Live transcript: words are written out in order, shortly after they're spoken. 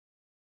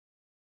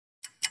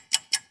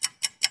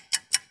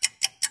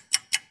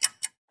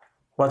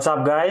What's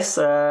up, guys?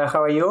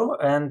 How are you?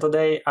 And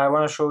today I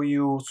want to show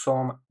you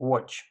some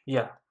watch.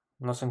 Yeah,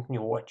 nothing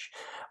new watch,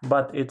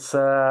 but it's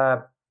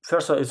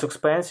first of all, it's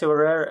expensive,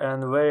 rare,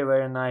 and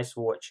very nice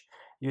watch.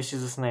 You see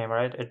this name,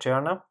 right?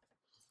 Eterna,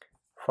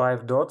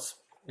 5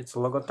 dots. It's a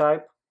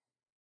logotype.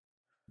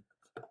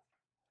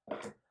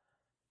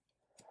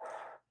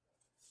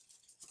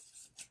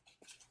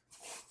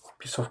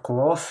 Piece of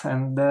cloth,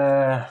 and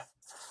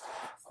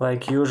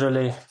like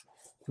usually,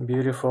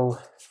 beautiful.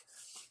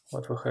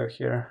 What we have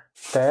here?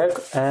 Tag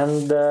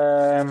and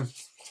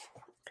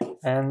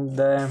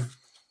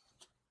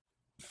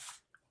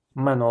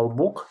manual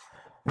book.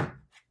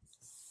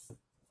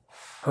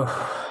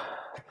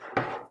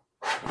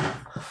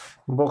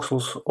 Box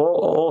was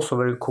also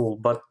very cool,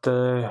 but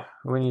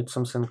we need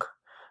something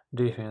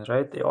different,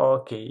 right?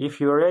 Okay,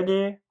 if you're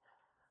ready,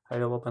 I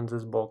will open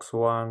this box.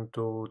 1,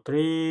 2,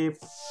 3.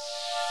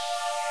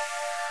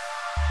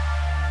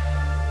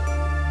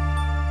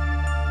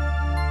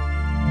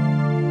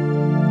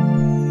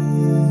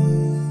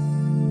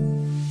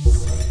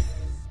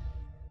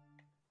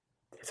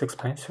 It's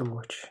expensive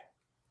watch.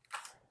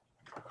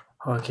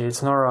 Okay,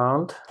 it's not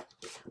round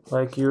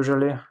like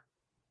usually.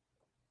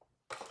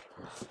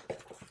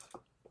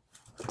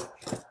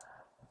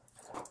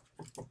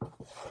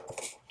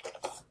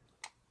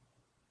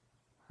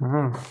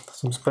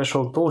 Some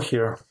special tool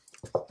here.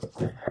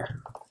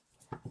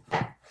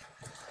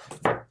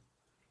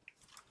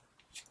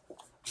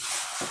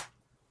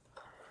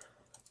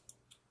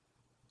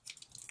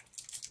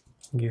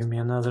 Give me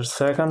another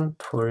second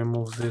to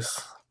remove this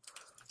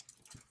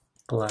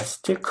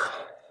plastic.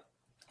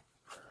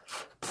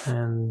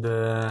 And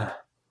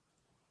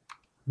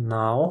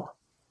now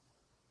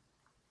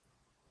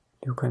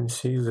you can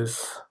see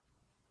this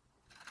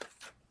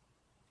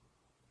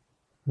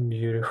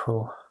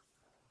beautiful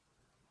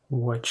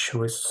watch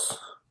with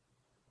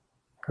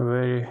a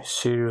very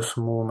serious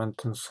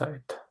movement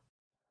inside.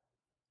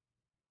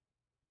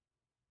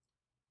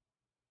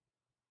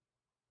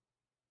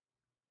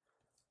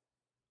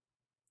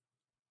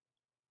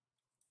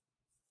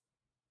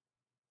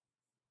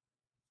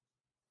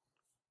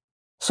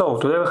 So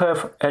today we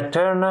have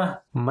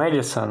Eterna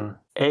Madison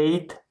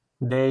 8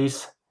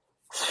 days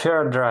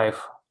sphere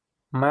drive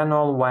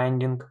manual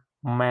winding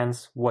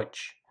men's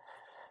watch.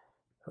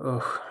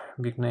 Ugh,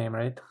 big name,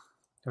 right?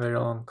 Very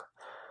long.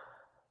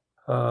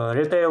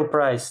 Retail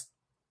price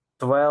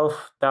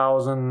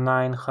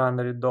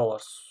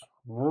 $12,900.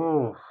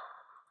 Woo.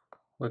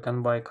 We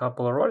can buy a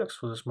couple of Rolex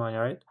for this money,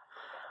 right?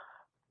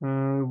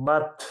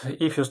 But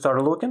if you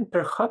start looking,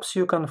 perhaps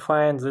you can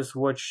find this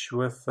watch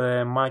with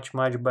a much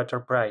better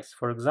price.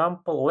 For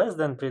example, less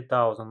than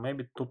 3,000,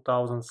 maybe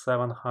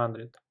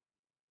 2,700.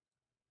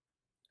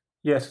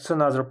 Yes, it's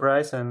another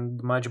price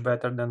and much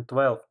better than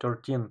 12,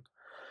 13.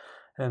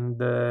 And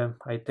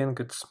I think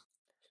it's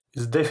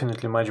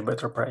definitely much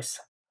better price.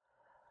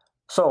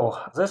 So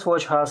this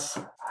watch has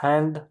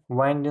hand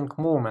winding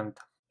movement.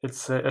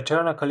 It's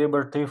Eterna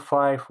caliber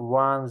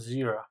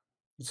 3510.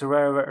 It's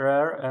very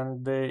rare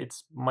and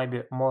it's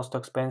maybe most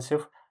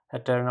expensive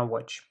Eterna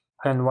watch.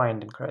 Hand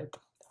winding, right?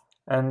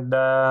 And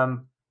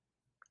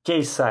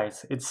case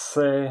size. It's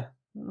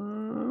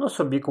not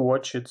so big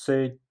watch. It's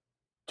a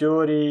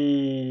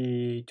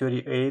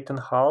 38 and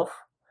a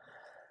half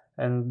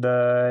and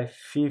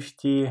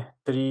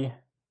 53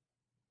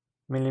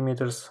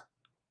 millimeters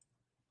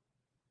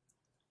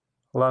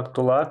lug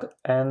to lug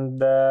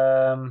and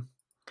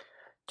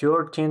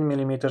 13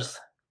 millimeters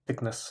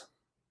thickness.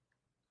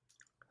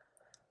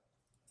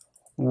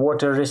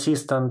 Water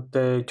resistant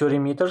 30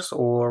 meters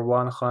or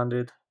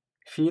 100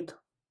 feet.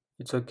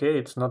 It's okay,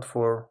 it's not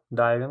for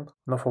diving,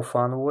 not for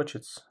fun watch,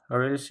 it's a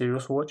really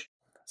serious watch.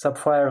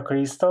 Sapphire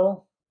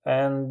crystal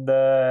and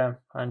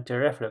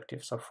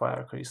anti-reflective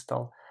sapphire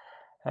crystal.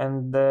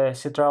 And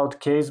sit-out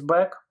case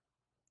back,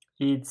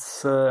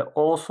 it's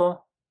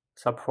also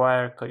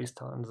sapphire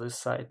crystal on this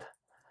side.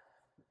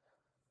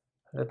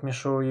 Let me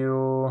show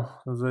you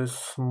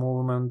this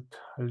movement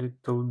a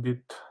little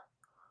bit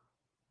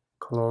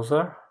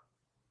closer.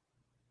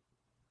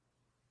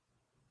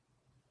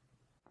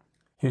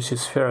 You see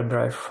sphere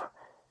drive.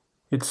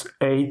 It's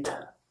 8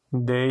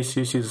 days,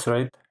 you see this,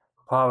 right?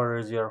 Power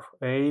reserve,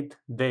 8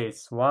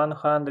 days,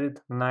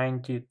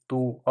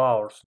 192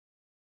 hours.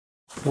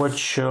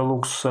 Watch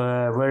looks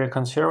very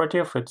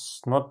conservative.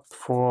 It's not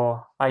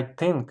for, I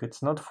think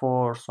it's not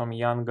for some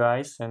young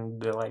guys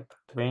and like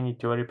 20,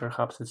 30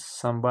 perhaps. It's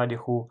somebody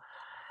who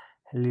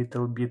a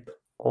little bit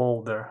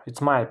older.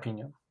 It's my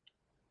opinion.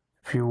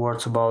 Few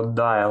words about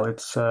dial.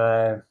 It's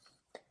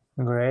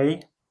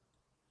gray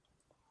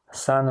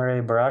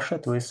sunray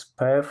brushed with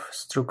PEF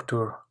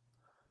structure.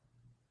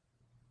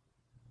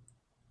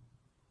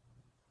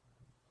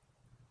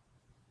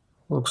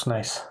 Looks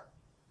nice.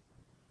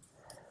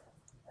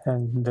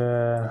 And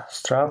the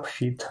strap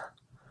fit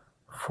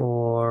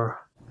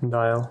for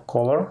dial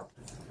collar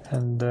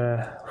and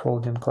the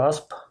folding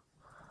clasp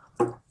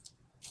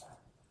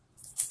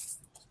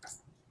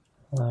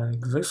like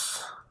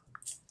this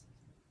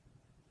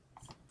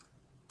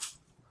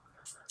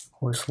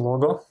with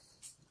logo.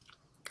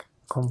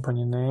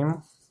 company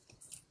name,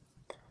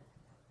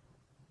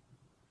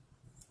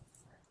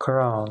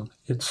 crown,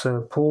 it's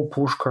a pull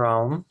push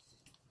crown,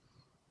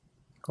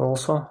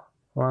 also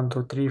 1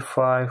 2 3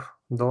 5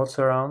 dots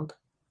around,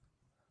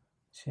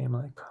 same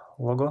like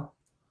logo.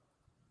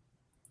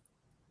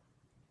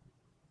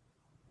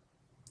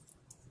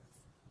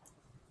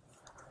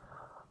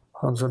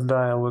 On the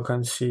dial we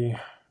can see,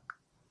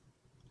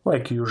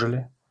 like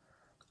usually,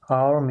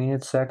 hour,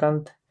 minute,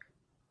 second,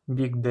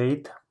 big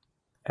date,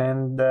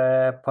 and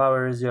the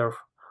power reserve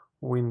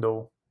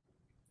window.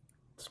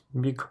 It's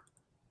big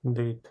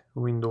date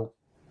window.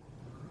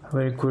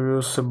 Very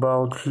curious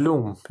about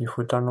lume. If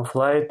we turn off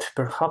light,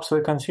 perhaps we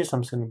can see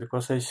something,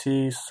 because I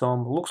see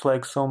some, looks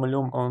like some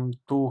lume on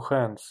 2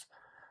 hands,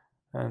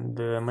 and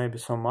maybe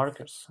some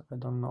markers. I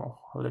don't know.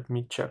 Let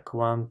me check.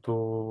 1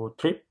 2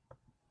 3.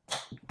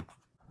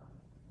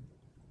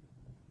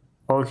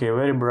 Okay,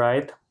 very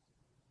bright.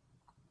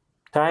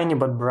 Tiny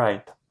but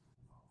bright.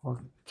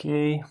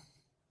 Okay.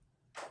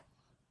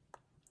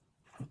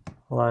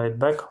 Light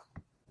back.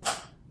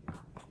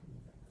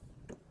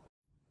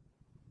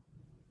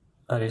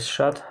 Iris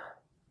shut.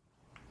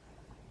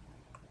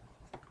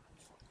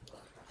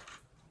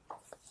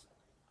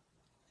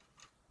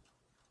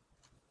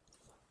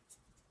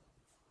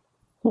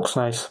 Looks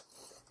nice.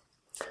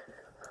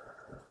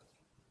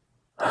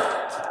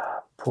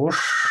 Push,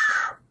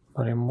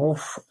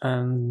 remove,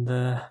 and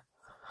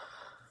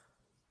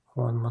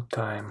one more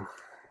time.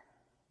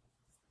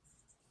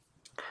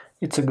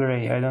 It's a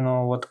gray. I don't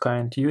know what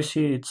kind you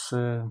see. It's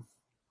a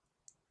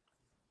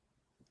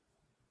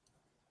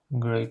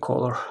gray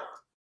color.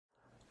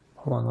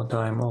 One more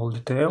time, all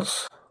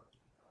details.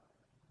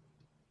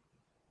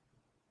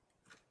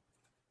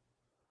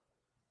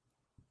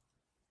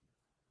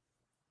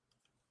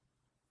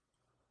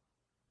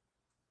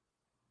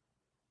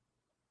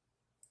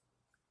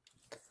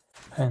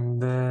 And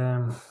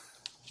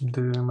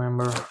do you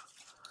remember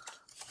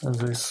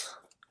this,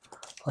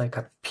 like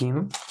a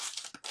pin?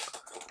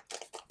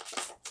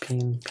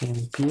 Pin.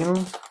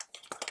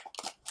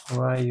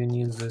 Why you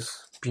need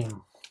this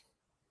pin?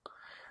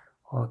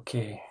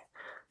 Okay,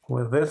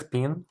 with this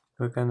pin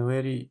we can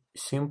very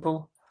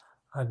simple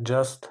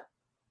adjust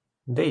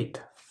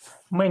date.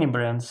 Many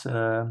brands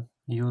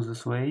use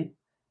this way,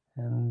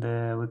 and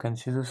we can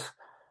see this,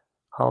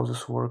 how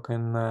this work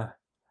in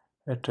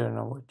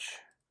Eterna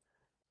watch.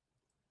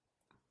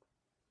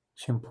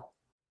 Simple.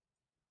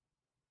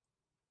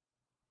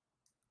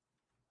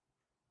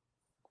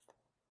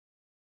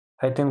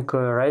 I think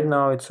right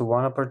now it's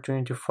one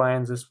opportunity to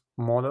find this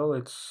model.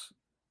 It's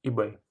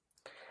eBay,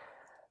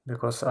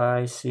 because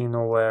I see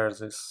nowhere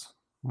this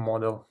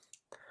model.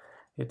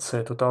 It's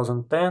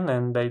 2010,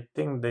 and I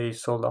think they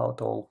sold out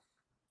all.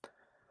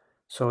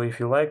 So if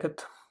you like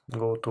it,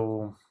 go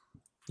to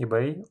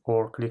eBay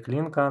or click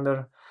link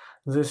under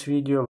this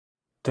video.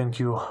 Thank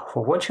you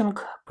for watching.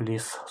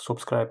 Please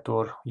subscribe to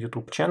our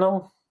YouTube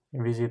channel,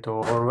 visit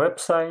our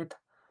website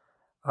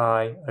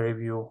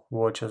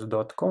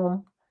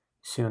iReviewWatches.com.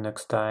 See you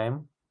next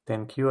time.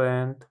 Thank you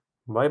and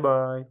bye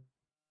bye.